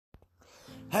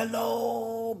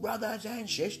Hello, brothers and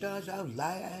sisters of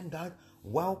land, and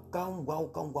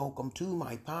welcome to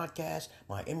my podcast,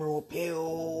 my Emerald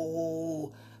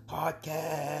Pill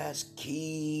podcast.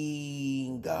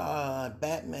 King, God,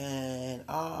 Batman,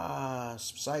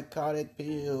 Psychotic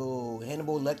Pill,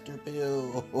 Hannibal Lecter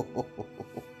Pill,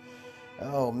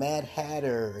 oh, Mad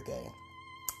Hatter, okay.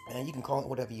 And you can call it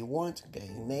whatever you want, okay.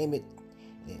 Name it,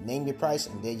 name your price,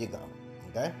 and there you go,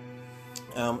 okay.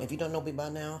 If you don't know me by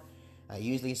now, I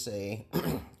usually say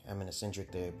I'm an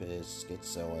eccentric therapist,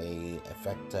 schizoid,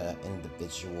 affected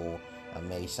individual. I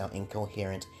may sound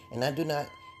incoherent, and I do not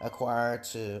acquire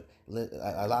to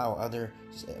allow other,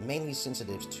 mainly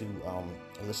sensitives, to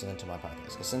listen to my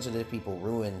podcast. Because sensitive people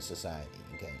ruin society,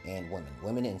 okay, and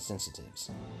women and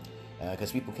sensitives.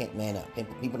 Because people can't man up.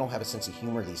 People don't have a sense of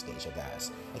humor these days, you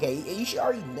guys. Okay, you should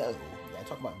already know. I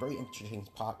talk about very interesting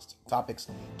topics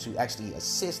to actually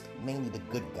assist mainly the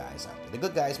good guys out there. The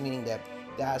good guys meaning that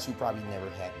guys who probably never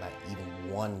had not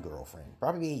even one girlfriend.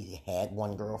 Probably had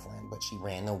one girlfriend, but she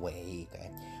ran away, okay?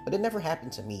 But it never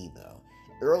happened to me, though.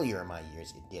 Earlier in my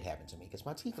years, it did happen to me because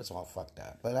my teeth was all fucked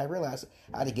up. But I realized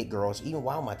I had to get girls even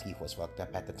while my teeth was fucked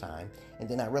up at the time. And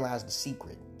then I realized the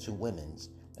secret to women's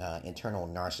internal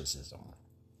narcissism.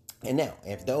 And now,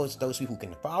 if those people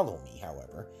can follow me,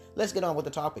 however, let's get on with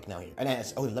the topic now here. And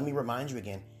let me remind you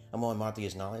again, I'm on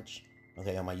Marthia's Knowledge,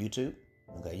 okay, on my YouTube.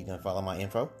 Okay, you can follow my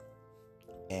info.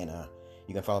 And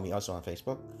you can follow me also on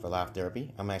Facebook for live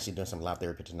therapy. I'm actually doing some live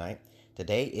therapy tonight.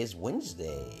 Today is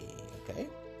Wednesday, okay?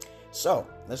 So,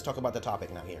 let's talk about the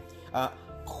topic now here.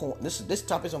 This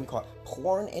topic is going to be called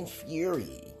Porn and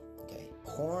Fury, okay?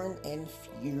 Porn and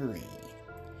Fury.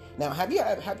 Now, have you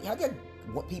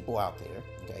people out there,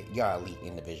 okay, y'all elite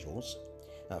individuals,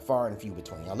 far and few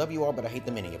between. I love you all, but I hate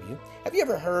the many of you. Have you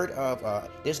ever heard of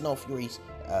there's no furies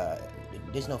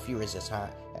as high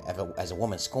as a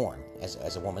woman's scorn,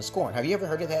 as a woman's scorn? Have you ever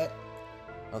heard of that?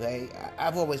 Okay,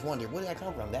 I've always wondered, where did that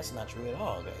come from? That's not true at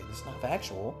all, okay? It's not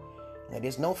factual. Okay?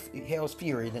 There's no hell's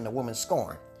fury than a woman's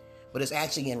scorn. But it's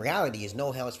actually, in reality, is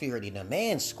no hell's fury than a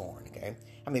man's scorn, okay?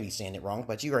 I may be saying it wrong,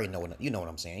 but you already know what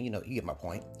I'm saying. You get my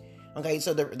point. Okay,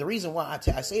 so the reason why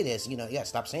I say this,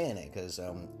 stop saying it, because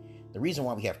the reason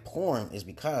why we have porn is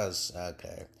because,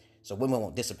 okay, so women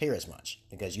won't disappear as much,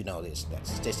 because that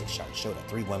statistics show that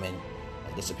 3 women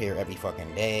disappear every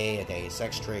fucking day, okay,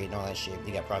 sex trade and all that shit.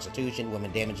 You got prostitution,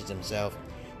 women damages themselves.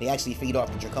 They actually feed off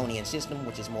the draconian system,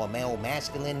 which is more male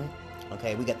masculine.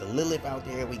 Okay, we got the Lilith out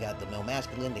there, we got the male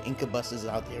masculine, the incubuses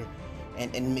out there,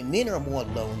 and men are more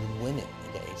alone than women,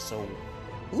 okay, so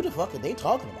who the fuck are they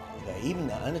talking about? Okay, even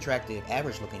the unattractive,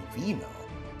 average-looking female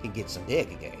can get some dick,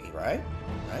 okay, right?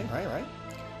 Right.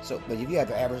 So, but if you have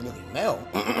the average-looking male,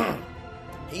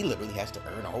 he literally has to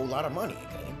earn a whole lot of money,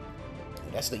 okay?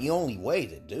 And that's the only way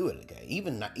to do it, okay?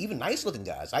 Even nice-looking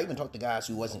guys. I even talked to guys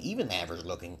who wasn't even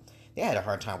average-looking. They had a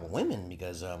hard time with women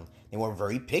because they were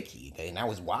very picky, okay? And I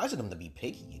was wise of them to be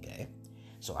picky, okay?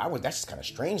 So that's just kind of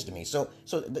strange to me. So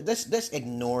let's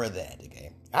ignore that,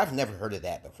 okay? I've never heard of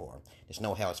that before. There's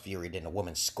no hell's fury than a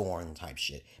woman's scorn type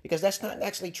shit. Because that's not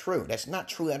actually true. That's not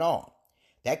true at all.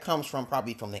 That comes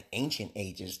probably from the ancient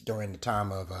ages during the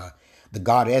time of the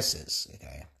goddesses,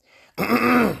 okay?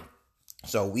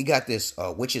 So we got this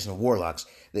witches and warlocks.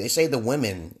 They say the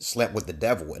women slept with the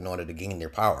devil in order to gain their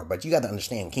power. But you got to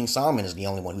understand, King Solomon is the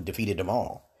only one who defeated them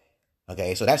all.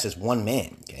 Okay, so that's just one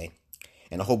man, okay?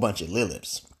 And a whole bunch of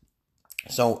Liliths.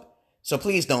 So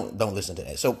please don't listen to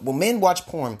that. So when men watch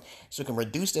porn, so it can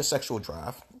reduce their sexual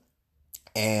drive.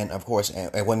 And of course,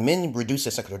 and when men reduce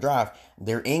their sexual drive,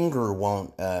 their anger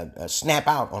won't snap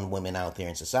out on women out there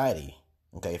in society.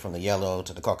 Okay, from the yellow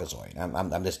to the Caucasoid.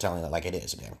 I'm just telling it like it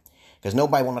is, okay? Because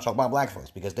nobody want to talk about black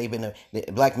folks because they've been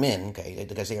black men, okay?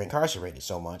 Because they're incarcerated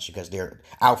so much because they're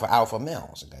alpha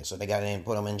males, okay? So they got to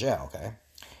put them in jail, okay?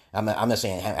 I'm not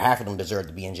saying half of them deserve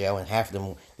to be in jail, and half of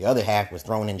them, the other half, was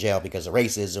thrown in jail because of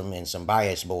racism and some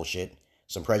bias bullshit,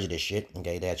 some prejudice shit.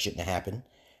 Okay, that shouldn't have happened.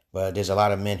 But there's a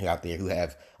lot of men out there who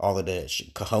have all of the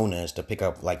cojones to pick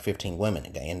up like 15 women,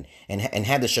 okay, and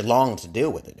have the shalong to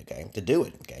deal with it, okay, to do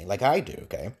it, okay, like I do,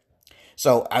 okay.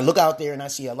 So I look out there and I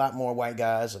see a lot more white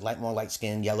guys, a lot more light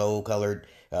skinned, yellow colored,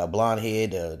 blonde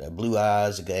head, blue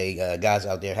eyes, okay, guys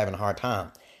out there having a hard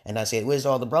time. And I said, where's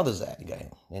all the brothers at? Okay.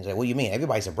 And he said, what do you mean?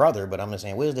 Everybody's a brother, but I'm just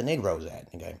saying, where's the Negroes at?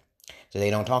 Okay. So they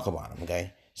don't talk about them,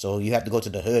 okay? So you have to go to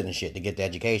the hood and shit to get the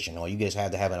education, or you just have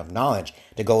to have enough knowledge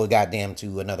to go goddamn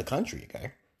to another country,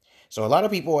 okay? So a lot of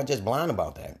people are just blind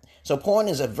about that. So porn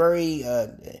is a very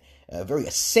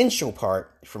essential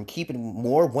part from keeping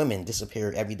more women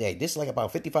disappear every day. This is like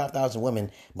about 55,000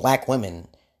 women, black women,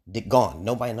 gone.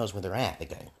 Nobody knows where they're at,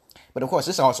 okay? But of course,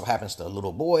 this also happens to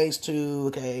little boys too,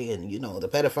 okay? And, the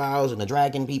pedophiles and the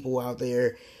dragging people out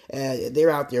there, they're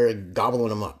out there gobbling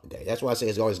them up, okay? That's why I say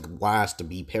it's always wise to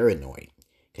be paranoid,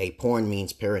 okay? Porn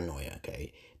means paranoia,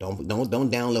 okay? Don't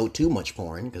download too much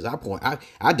porn, because I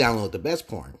download the best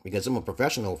porn, because I'm a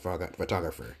professional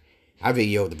photographer. I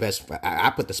video the best. I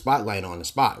put the spotlight on the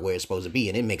spot where it's supposed to be,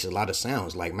 and it makes a lot of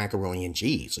sounds like macaroni and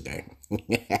cheese, okay?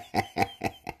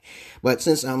 But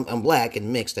since I'm black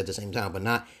and mixed at the same time, but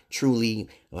not truly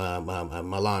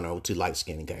Milano to light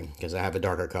skin, okay? Because I have a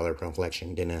darker color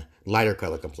complexion than a lighter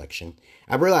color complexion.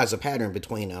 I realized a pattern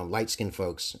between light skinned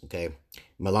folks, okay,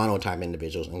 Milano type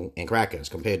individuals and crackers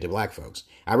compared to black folks.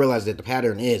 I realized that the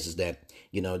pattern is that,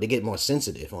 they get more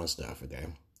sensitive on stuff, okay?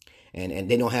 And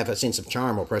they don't have a sense of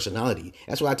charm or personality.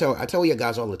 That's why I tell you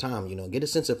guys all the time, get a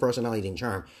sense of personality and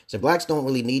charm. So blacks don't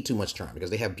really need too much charm because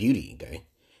they have beauty, okay?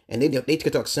 And they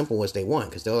could talk simple as they want,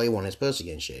 because all they want is pussy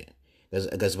and shit.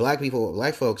 Because black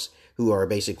folks who are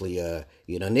basically,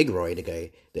 negroid,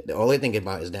 okay, all they think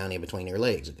about is down there between their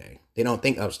legs, okay? They don't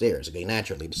think upstairs, okay?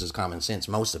 Naturally, this is common sense,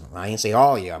 most of them. I ain't say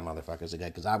all y'all motherfuckers, okay?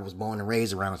 Because I was born and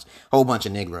raised around a whole bunch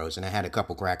of Negroes, and I had a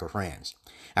couple cracker friends.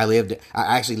 I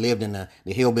actually lived in the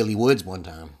hillbilly woods one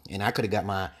time, and I could have got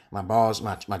my balls,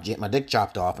 my dick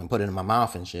chopped off and put it in my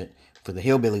mouth and shit. For the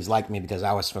hillbillies liked me because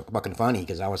I was fucking funny,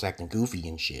 because I was acting goofy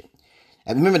and shit.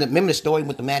 And remember the story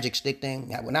with the magic stick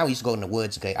thing? When I used to go in the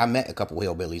woods, okay, I met a couple of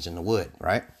hillbillies in the wood,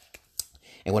 right?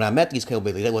 And when I met these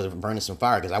hillbillies, they was burning some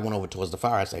fire, because I went over towards the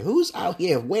fire. I said, who's out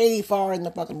here way far in the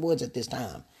fucking woods at this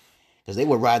time? Because they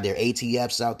would ride their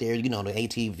ATFs out there, the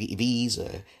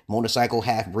ATVs, motorcycle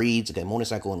half-breeds, okay,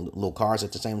 motorcycle and little cars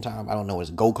at the same time. I don't know,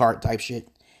 it's go-kart type shit.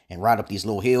 And ride up these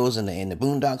little hills in the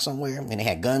boondocks somewhere. And they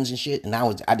had guns and shit. And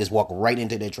I just walked right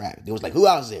into their traffic. It was like, who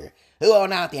else there? Who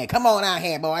on out there? Come on out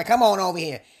here, boy. Come on over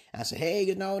here. I said,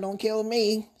 hey, don't kill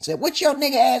me. I said, what your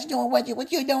nigga ass doing? What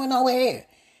you doing over here?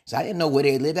 So I didn't know where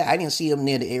they lived at. I didn't see them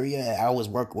near the area I was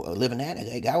living at.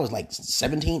 I was like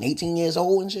 17, 18 years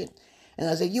old and shit. And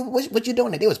I said, what you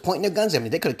doing there? They was pointing their guns at me.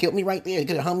 They could have killed me right there. They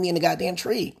could have hung me in the goddamn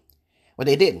tree. But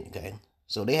they didn't, okay?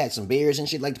 So they had some beers and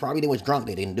shit. Like, probably they was drunk.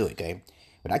 They didn't do it, okay?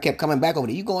 But I kept coming back over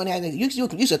there. You going there?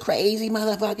 You's a crazy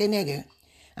motherfucking nigga.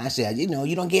 I said,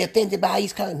 you don't get offended by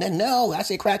these colors. No, I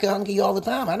say cracker hungry all the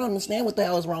time. I don't understand what the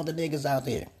hell is wrong with the niggas out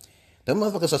there. Them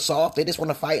motherfuckers are soft. They just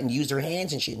want to fight and use their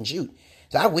hands and shit and shoot.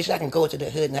 So I wish I can go to the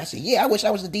hood. And I said, yeah, I wish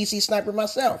I was the DC sniper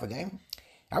myself, okay?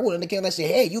 I wanted to kill. I said,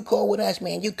 hey, you cool with us,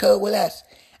 man. You cool with us.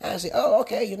 I said, oh,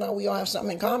 okay. We all have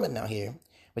something in common now here.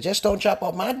 But just don't chop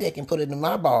off my dick and put it in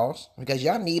my balls, because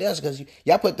y'all need us, because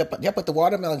y'all put the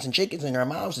watermelons and chickens in our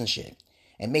mouths and shit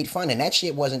and made fun. And that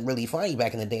shit wasn't really funny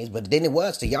back in the days, but then it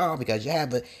was to y'all, because you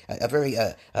have a very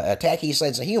tacky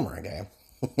sense of humor, okay?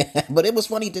 But it was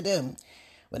funny to them.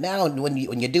 But now when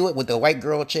you do it with the white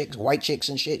chicks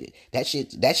and shit, that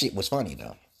shit was funny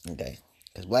though, okay?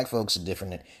 Because black folks are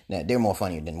different. They're more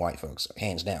funnier than white folks,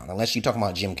 hands down. Unless you're talking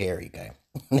about Jim Carrey, okay?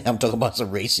 I'm talking about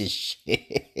some racist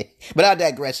shit. But I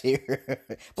digress here.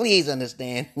 Please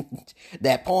understand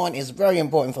that porn is very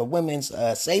important for women's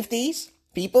safeties,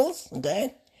 peoples,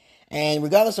 okay? And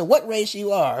regardless of what race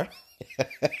you are,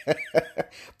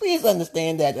 please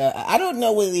understand that I don't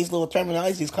know where these little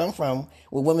terminologies come from,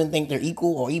 where women think they're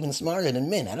equal or even smarter than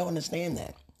men. I don't understand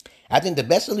that. I think the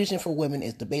best solution for women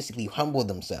is to basically humble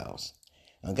themselves.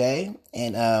 Okay,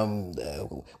 and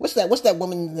what's that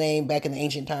woman's name back in the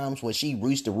ancient times where she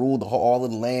used to rule all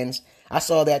of the lands? I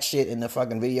saw that shit in the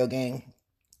fucking video game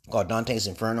called Dante's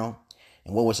Inferno.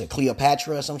 And what was it,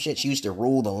 Cleopatra or some shit? She used to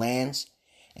rule the lands,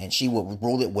 and she would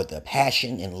rule it with a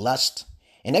passion and lust.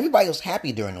 And everybody was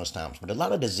happy during those times, but a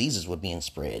lot of diseases were being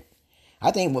spread. I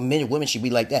think women should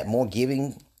be like that, more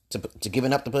giving to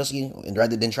giving up the pussy, and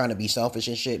rather than trying to be selfish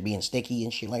and shit, being sticky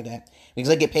and shit like that, because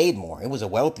they get paid more. It was a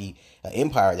wealthy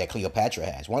empire that Cleopatra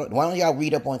has. Why don't y'all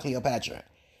read up on Cleopatra?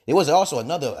 There was also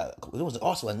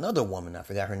another woman. I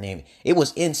forgot her name. It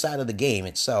was inside of the game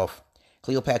itself.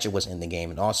 Cleopatra was in the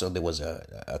game, and also there was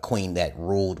a queen that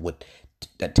ruled with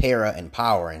the terror and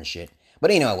power and shit.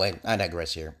 But anyway, I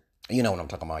digress here. You know what I'm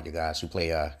talking about, you guys who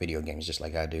play video games just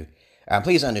like I do.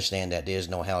 Please understand that there's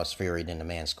no hell's fury than the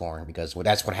man scorn, because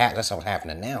that's what's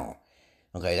happening now.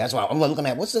 Okay, that's why I'm looking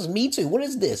at, what's this Me Too? What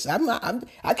is this?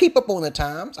 I keep up on the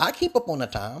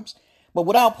times. But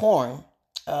without porn,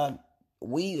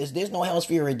 there's no hell's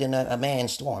fury than a man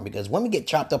storm, because women get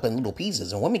chopped up in little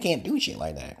pieces, and women can't do shit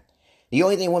like that. The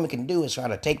only thing women can do is try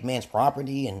to take man's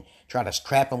property and try to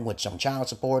trap him with some child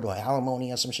support or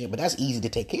alimony or some shit, but that's easy to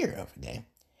take care of, okay?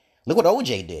 Look what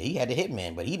OJ did. He had a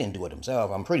hitman, but he didn't do it himself.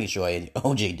 I'm pretty sure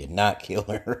OJ did not kill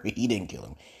her. He didn't kill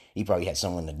him. He probably had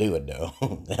someone to do it, though.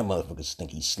 That motherfucker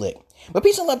think he's slick. But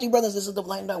peace and love to you, brothers. This is the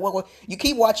Black Dot Welcome. You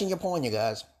keep watching your porn, you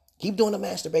guys. Keep doing the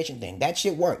masturbation thing. That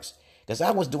shit works. Because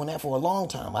I was doing that for a long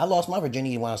time. I lost my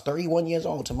virginity when I was 31 years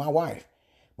old to my wife.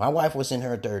 My wife was in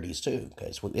her 30s, too.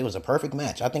 Because it was a perfect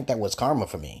match. I think that was karma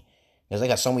for me. Because I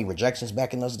got so many rejections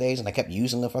back in those days, and I kept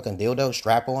using the fucking dildo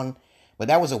strap on. But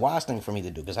that was a wise thing for me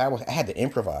to do, because I had to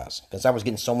improvise. Because I was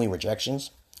getting so many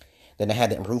rejections. Then I had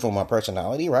to improve on my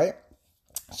personality, right?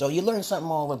 So you learn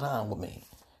something all the time with me.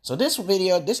 So this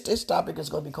video, this topic is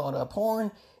going to be called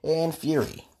Porn and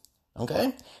Fury.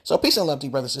 Okay? So peace and love to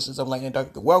you, brothers and sisters. I'm like,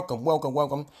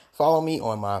 welcome. Follow me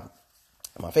on my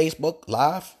Facebook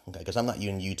Live. Okay? Because I'm not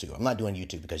doing YouTube. I'm not doing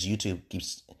YouTube because YouTube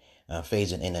keeps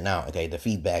phasing in and out. Okay? The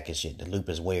feedback is shit. The loop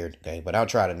is weird. Okay? But I'll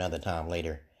try it another time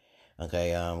later.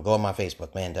 Okay? Go on my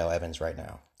Facebook, Mandel Evans, right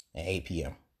now at 8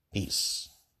 p.m. Peace.